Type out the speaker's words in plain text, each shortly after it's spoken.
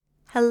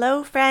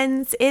Hello,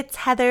 friends. It's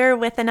Heather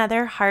with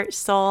another Heart,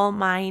 Soul,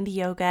 Mind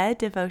Yoga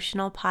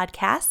devotional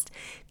podcast.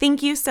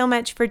 Thank you so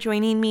much for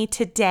joining me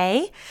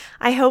today.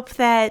 I hope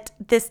that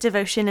this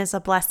devotion is a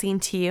blessing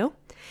to you.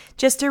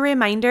 Just a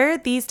reminder,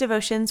 these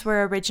devotions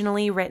were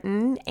originally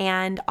written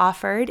and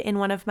offered in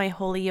one of my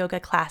holy yoga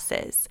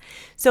classes.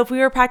 So if we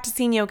were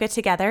practicing yoga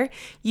together,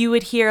 you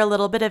would hear a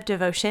little bit of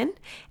devotion,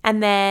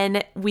 and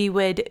then we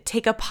would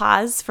take a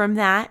pause from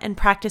that and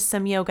practice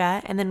some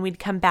yoga, and then we'd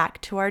come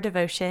back to our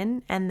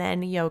devotion, and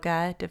then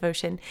yoga,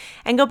 devotion,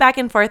 and go back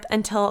and forth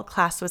until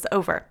class was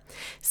over.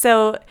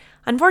 So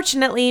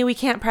unfortunately, we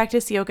can't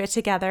practice yoga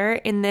together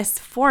in this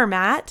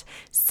format.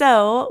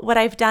 So what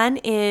I've done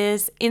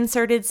is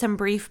inserted some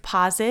brief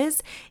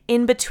pauses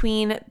in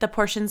between the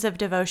portions of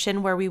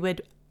devotion where we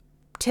would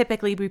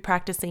typically be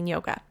practicing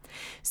yoga.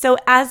 So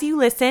as you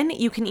listen,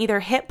 you can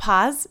either hit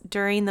pause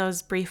during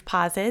those brief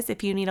pauses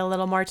if you need a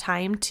little more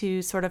time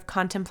to sort of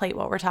contemplate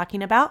what we're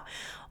talking about,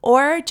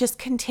 or just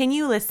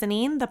continue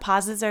listening. The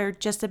pauses are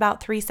just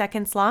about 3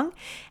 seconds long,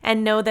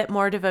 and know that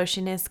more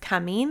devotion is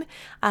coming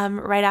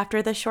right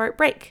after the short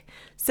break.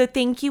 So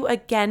thank you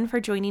again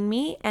for joining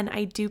me, and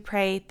I do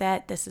pray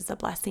that this is a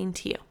blessing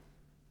to you.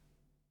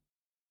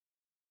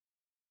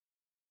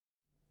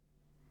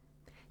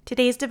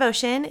 Today's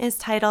devotion is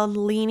titled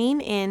Leaning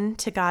In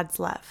to God's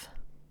Love.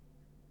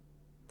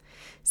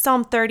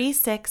 Psalm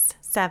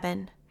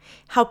 36:7.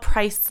 How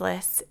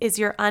priceless is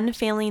your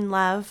unfailing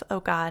love, O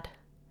God.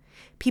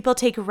 People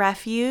take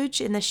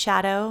refuge in the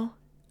shadow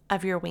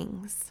of your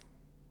wings.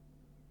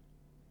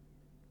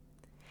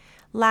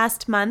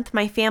 Last month,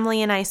 my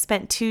family and I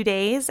spent 2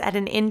 days at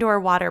an indoor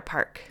water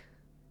park.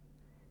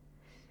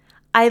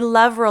 I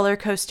love roller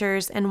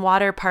coasters and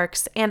water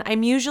parks, and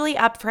I'm usually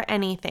up for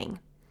anything,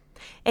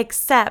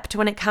 except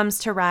when it comes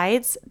to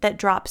rides that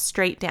drop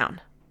straight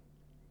down.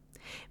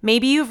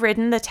 Maybe you've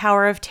ridden the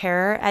Tower of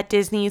Terror at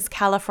Disney's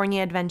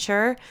California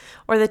Adventure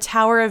or the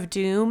Tower of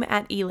Doom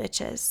at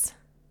Elitch's.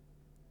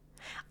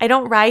 I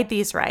don't ride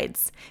these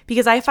rides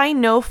because I find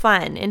no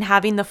fun in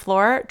having the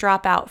floor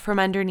drop out from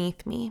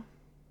underneath me.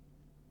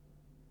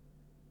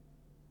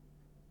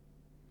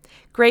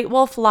 Great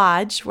Wolf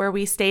Lodge, where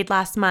we stayed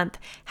last month,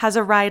 has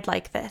a ride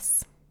like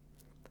this.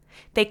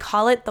 They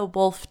call it the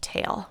Wolf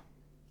Tail.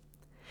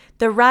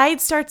 The ride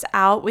starts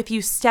out with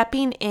you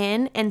stepping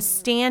in and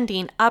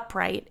standing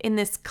upright in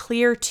this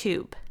clear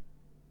tube.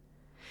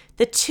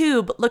 The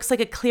tube looks like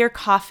a clear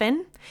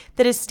coffin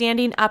that is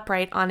standing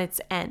upright on its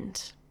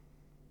end.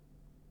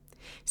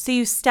 So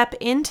you step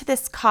into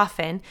this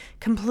coffin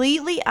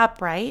completely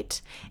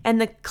upright,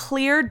 and the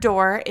clear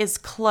door is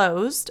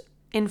closed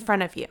in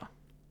front of you.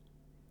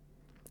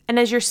 And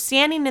as you're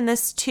standing in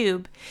this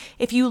tube,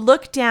 if you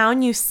look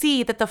down, you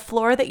see that the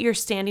floor that you're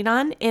standing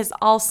on is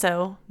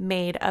also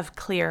made of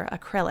clear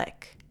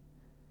acrylic.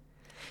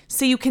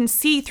 So you can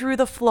see through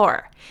the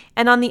floor.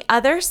 And on the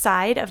other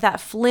side of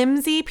that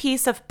flimsy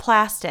piece of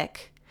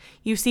plastic,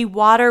 you see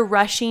water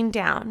rushing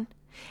down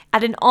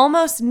at an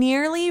almost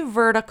nearly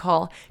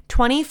vertical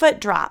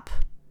 20-foot drop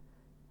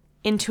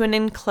into an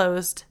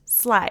enclosed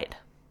slide.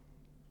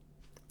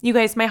 You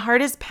guys, my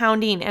heart is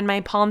pounding and my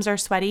palms are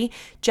sweaty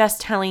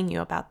just telling you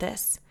about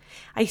this.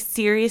 I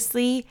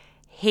seriously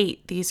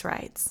hate these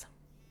rides.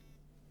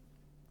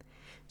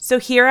 So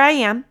here I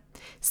am,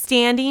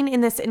 standing in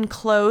this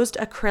enclosed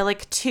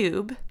acrylic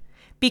tube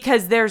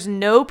because there's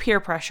no peer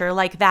pressure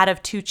like that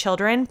of 2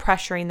 children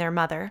pressuring their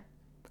mother.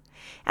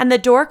 And the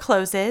door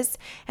closes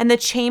and the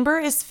chamber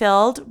is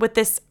filled with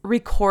this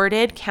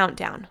recorded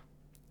countdown.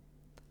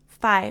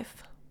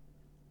 5,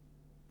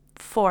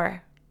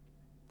 4,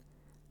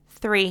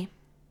 3,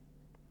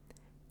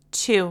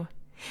 2,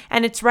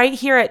 and it's right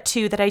here at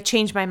 2 that I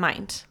change my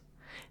mind.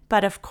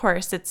 But of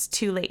course, it's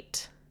too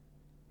late.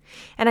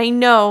 And I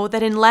know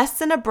that in less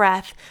than a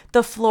breath,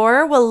 the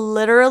floor will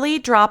literally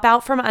drop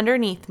out from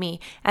underneath me,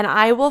 and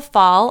I will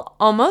fall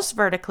almost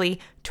vertically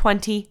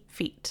 20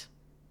 feet.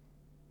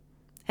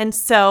 And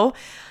so,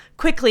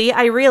 quickly,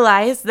 I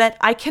realize that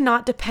I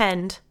cannot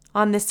depend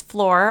on this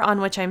floor on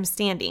which I'm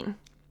standing.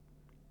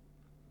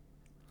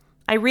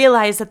 I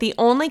realize that the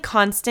only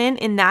constant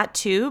in that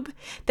tube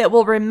that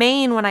will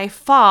remain when I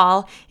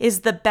fall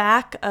is the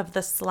back of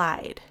the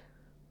slide.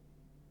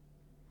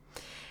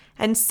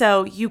 And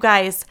so, you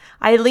guys,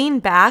 I lean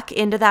back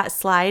into that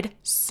slide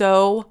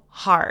so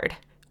hard,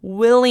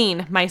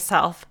 willing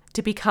myself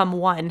to become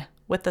one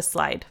with the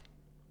slide.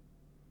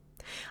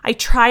 I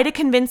try to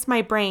convince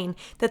my brain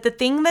that the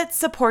thing that's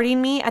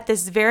supporting me at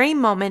this very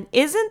moment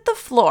isn't the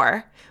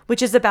floor,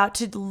 which is about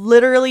to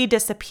literally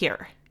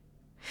disappear,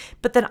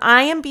 but that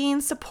I am being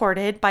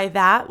supported by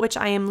that which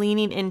I am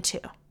leaning into.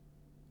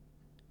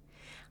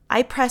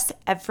 I press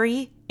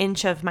every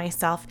inch of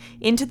myself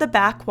into the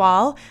back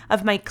wall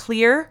of my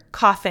clear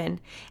coffin,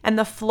 and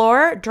the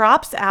floor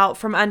drops out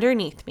from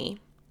underneath me,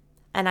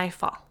 and I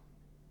fall.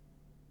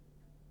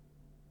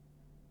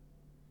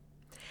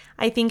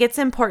 I think it's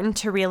important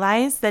to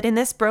realize that in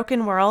this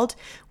broken world,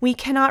 we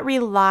cannot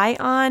rely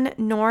on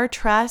nor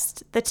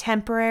trust the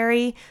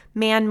temporary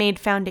man-made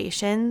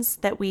foundations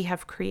that we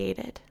have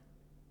created.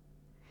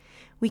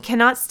 We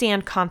cannot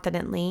stand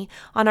confidently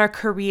on our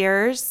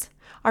careers,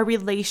 our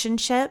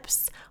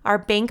relationships, our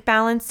bank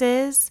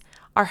balances,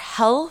 our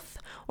health,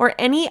 or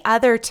any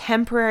other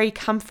temporary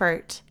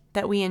comfort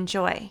that we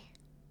enjoy.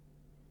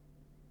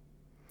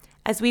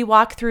 As we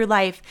walk through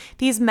life,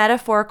 these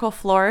metaphorical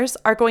floors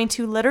are going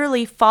to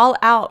literally fall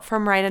out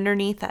from right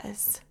underneath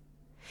us.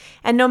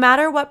 And no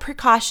matter what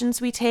precautions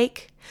we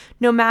take,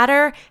 no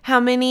matter how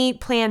many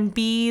plan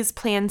Bs,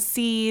 plan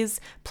Cs,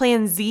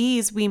 plan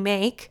Zs we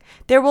make,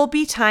 there will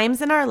be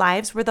times in our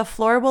lives where the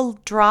floor will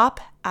drop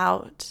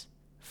out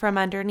from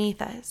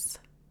underneath us.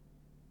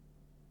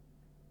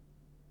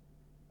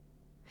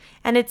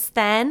 And it's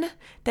then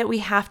that we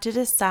have to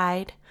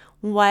decide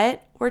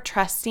what we're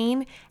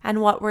trusting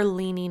and what we're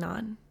leaning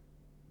on.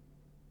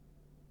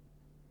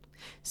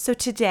 So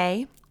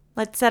today,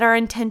 let's set our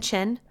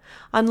intention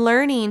on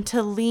learning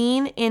to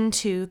lean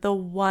into the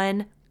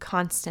one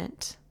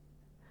constant,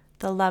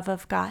 the love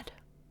of God.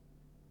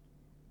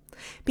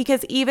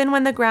 Because even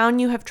when the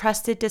ground you have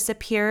trusted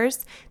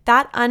disappears,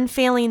 that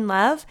unfailing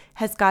love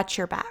has got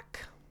your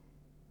back.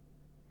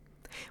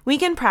 We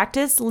can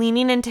practice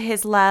leaning into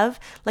His love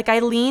like I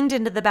leaned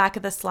into the back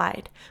of the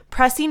slide,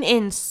 pressing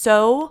in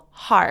so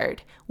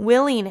hard,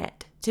 willing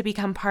it to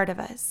become part of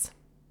us.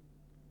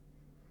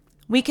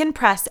 We can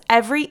press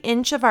every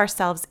inch of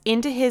ourselves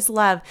into His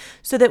love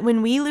so that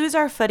when we lose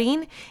our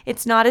footing,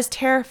 it's not as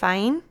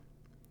terrifying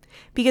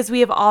because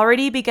we have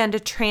already begun to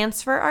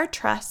transfer our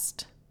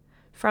trust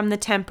from the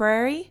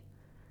temporary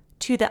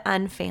to the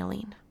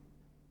unfailing.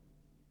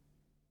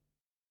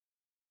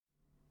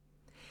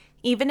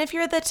 Even if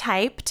you're the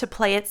type to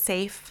play it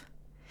safe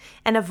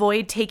and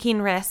avoid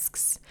taking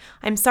risks,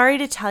 I'm sorry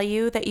to tell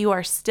you that you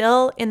are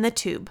still in the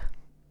tube.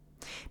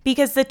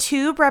 Because the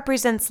tube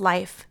represents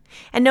life,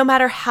 and no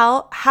matter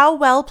how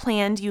well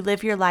planned you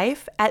live your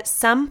life, at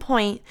some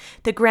point,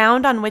 the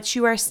ground on which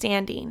you are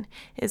standing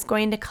is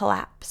going to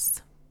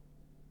collapse.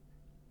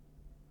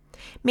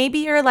 Maybe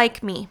you're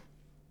like me,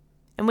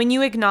 and when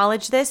you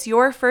acknowledge this,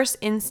 your first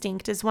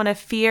instinct is one of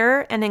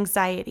fear and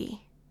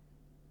anxiety.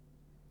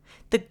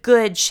 The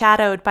good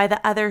shadowed by the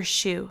other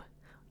shoe,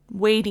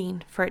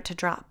 waiting for it to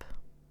drop.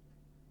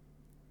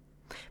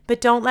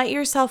 But don't let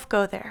yourself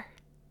go there.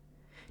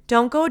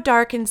 Don't go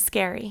dark and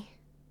scary.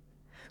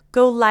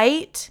 Go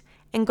light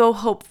and go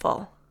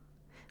hopeful.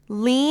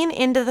 Lean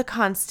into the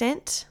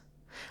constant.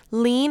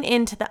 Lean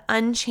into the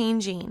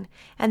unchanging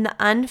and the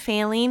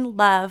unfailing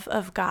love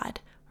of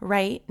God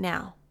right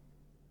now.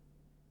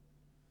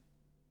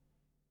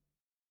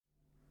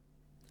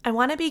 I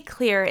want to be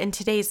clear in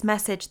today's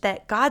message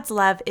that God's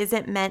love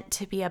isn't meant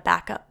to be a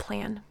backup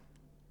plan.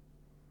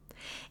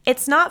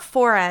 It's not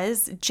for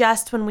us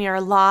just when we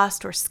are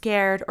lost or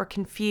scared or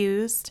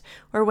confused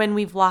or when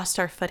we've lost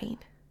our footing.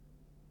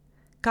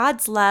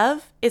 God's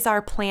love is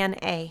our plan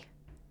A.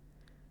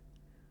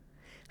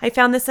 I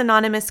found this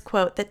anonymous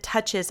quote that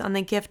touches on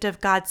the gift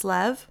of God's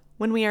love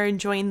when we are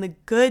enjoying the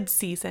good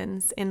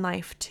seasons in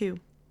life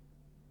too.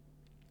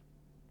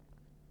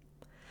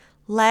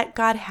 Let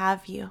God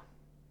have you.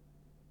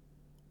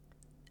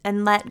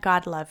 And let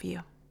God love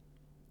you.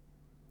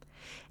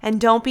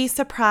 And don't be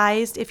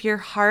surprised if your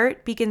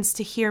heart begins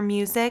to hear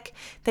music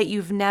that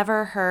you've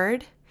never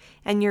heard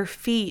and your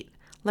feet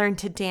learn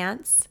to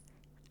dance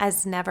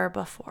as never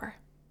before.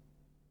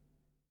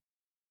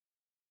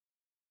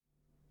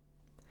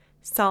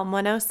 Psalm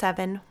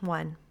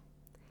 107:1.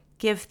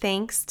 Give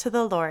thanks to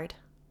the Lord,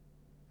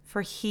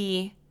 for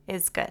He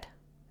is good.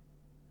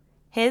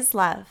 His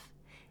love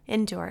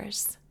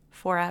endures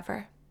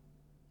forever.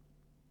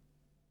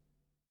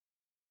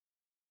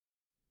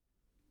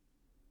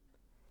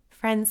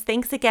 Friends,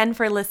 thanks again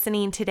for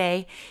listening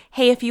today.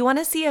 Hey, if you want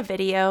to see a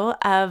video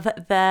of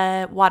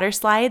the water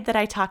slide that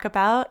I talk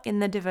about in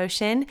the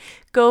devotion,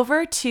 go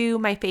over to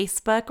my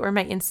Facebook or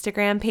my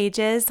Instagram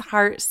pages,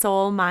 Heart,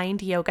 Soul,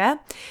 Mind Yoga.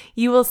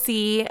 You will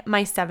see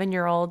my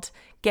 7-year-old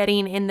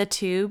getting in the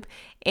tube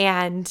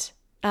and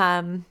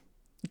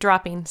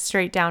dropping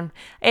straight down.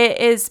 It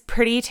is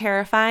pretty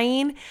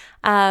terrifying.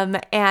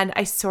 And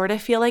I sort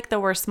of feel like the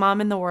worst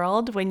mom in the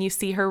world when you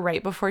see her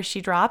right before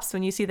she drops,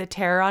 when you see the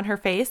terror on her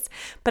face.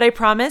 But I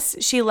promise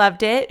she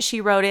loved it.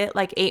 She wrote it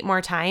like 8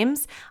 more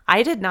times.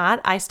 I did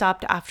not. I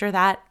stopped after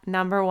that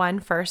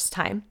first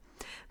time.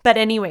 But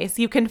anyways,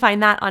 you can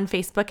find that on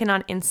Facebook and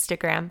on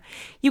Instagram.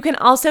 You can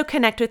also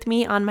connect with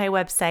me on my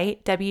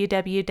website,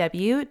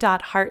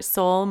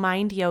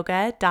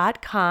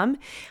 www.heartsoulmindyoga.com.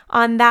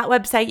 On that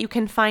website, you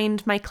can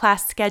find my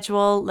class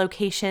schedule,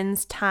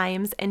 locations,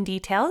 times, and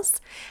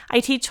details. I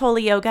teach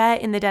Holy Yoga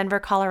in the Denver,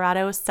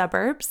 Colorado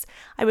suburbs.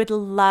 I would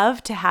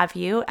love to have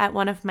you at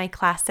one of my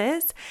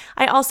classes.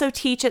 I also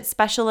teach at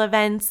special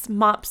events,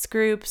 MOPS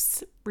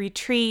groups,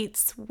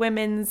 retreats,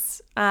 women's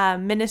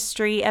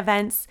ministry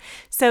events.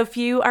 So if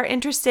you are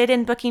interested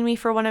in booking me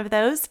for one of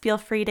those, feel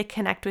free to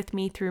connect with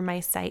me through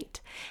my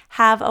site.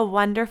 Have a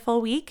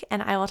wonderful week,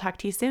 and I will talk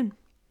to you soon.